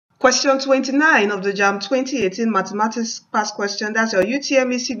Question 29 of the JAM 2018 Mathematics Past Question. That's your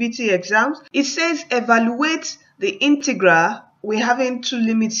UTME CBT exams. It says evaluate the integral. We're having two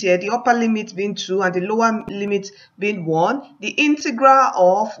limits here, the upper limit being 2 and the lower limit being 1. The integral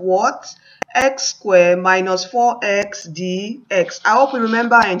of what? X squared minus 4x dx. I hope you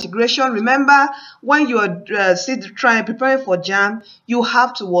remember our integration. Remember, when you are preparing for JAM, you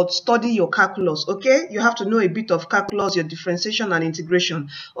have to study your calculus, okay? You have to know a bit of calculus, your differentiation and integration.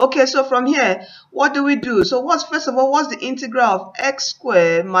 Okay, so from here, what do we do? So first of all, what's the integral of x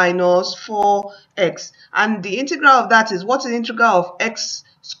squared minus 4x? And the integral of that is, what's the integral of x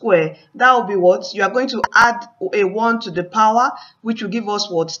square? That will be what? You are going to add a 1 to the power, which will give us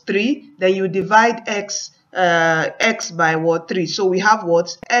what? 3. Then you divide x by what? 3. So we have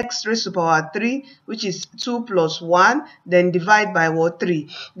what? X raised to power 3, which is 2 plus 1, then divide by what? 3.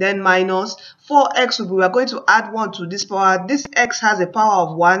 Then minus 4x, we are going to add 1 to this power. This x has a power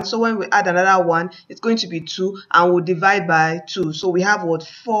of 1, so when we add another 1, it's going to be 2, and we'll divide by 2. So we have what?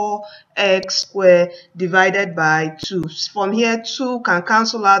 4x squared divided by 2. From here, 2 can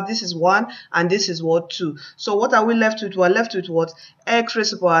cancel out. This is 1, and this is what? 2. So what are we left with? We're left with what? X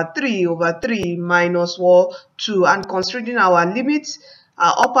raised to power 3 over 3 minus what? 2. And considering our limits,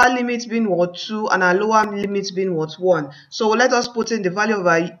 our upper limit being what? 2, and our lower limit being what? 1. So let us put in the value of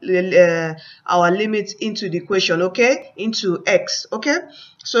our limit into the equation, okay? Into x, okay?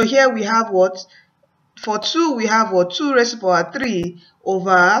 So here we have what? For 2, we have what? 2 raised to power 3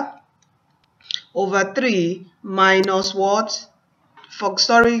 over 3 minus what?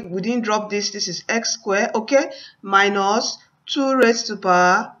 Sorry, we didn't drop this. This is x squared, okay? Minus 2 raised to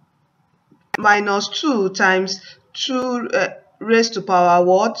power minus 2 times 2 raised to power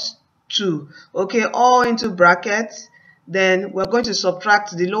what? 2. Okay, all into brackets. Then we're going to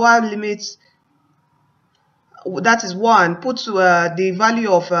subtract the lower limit, that is 1, put the value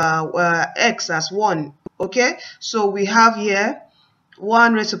of x as 1. Okay, so we have here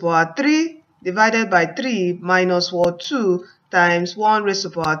 1 raised to power 3 divided by 3 minus what? 2 times 1 raised to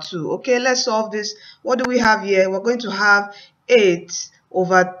power 2. Okay, let's solve this. What do we have here? We're going to have 8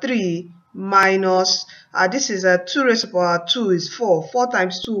 over 3 minus, this is 2 raised to power 2 is 4. 4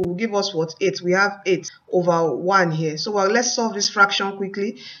 times 2 will give us what? 8. We have 8 over 1 here. So let's solve this fraction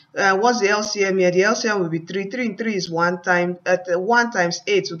quickly. What's the LCM here? The LCM will be 3. 3 in 3 is 1 times 1 times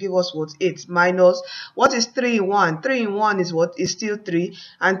 8 will give us what? 8 minus, what is 3 in 1? 3 in 1 is what? Is still 3.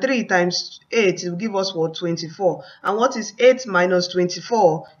 And 3 times 8 will give us what? 24. And what is 8 minus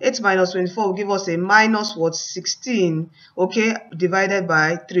 24? 8 minus 24 will give us a minus what? 16. Okay, divided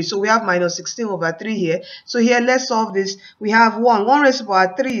by 3. So we have minus 16 over 3 here. So here, let's solve this. We have 1. 1 raised to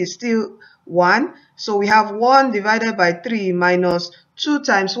power 3 is still 1. So we have 1 divided by 3 minus 2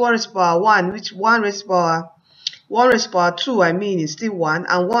 times 1 raised to power 1, which 1 raised to power 2, I mean, is still 1.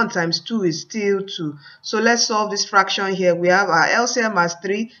 And 1 times 2 is still 2. So let's solve this fraction here. We have our LCM as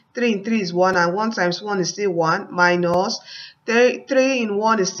 3. 3 in 3 is 1. And 1 times 1 is still 1. Minus 3 in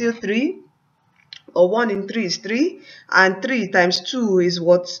 1 is still 3. Or 1 in 3 is 3, and 3 times 2 is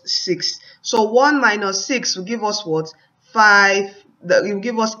what? 6. So 1 minus 6 will give us what? 5. That will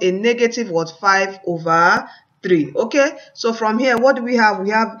give us a negative what? 5 over 3. Okay, so from here, what do we have? We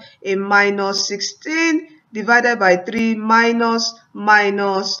have a minus 16 divided by 3 minus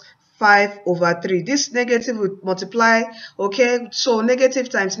 5 over 3. This negative will multiply, okay? So negative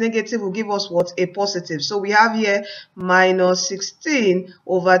times negative will give us what? A positive. So we have here minus 16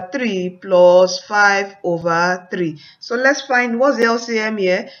 over 3 plus 5 over 3. So let's find what's the LCM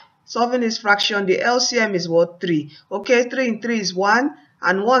here. Solving this fraction, the LCM is what? 3. Okay, 3 in 3 is 1.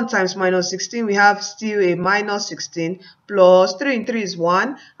 And 1 times minus 16, we have still a minus 16, plus 3 in 3 is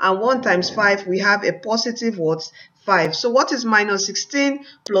 1. And 1 times 5, we have a positive what? 5. So what is minus 16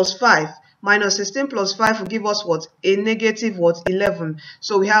 plus 5? Minus 16 plus 5 will give us what? A negative what? 11.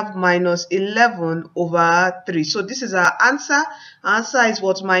 So we have minus 11 over 3. So this is our answer. Our answer is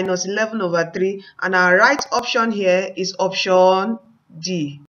what? Minus 11 over 3. And our right option here is option D.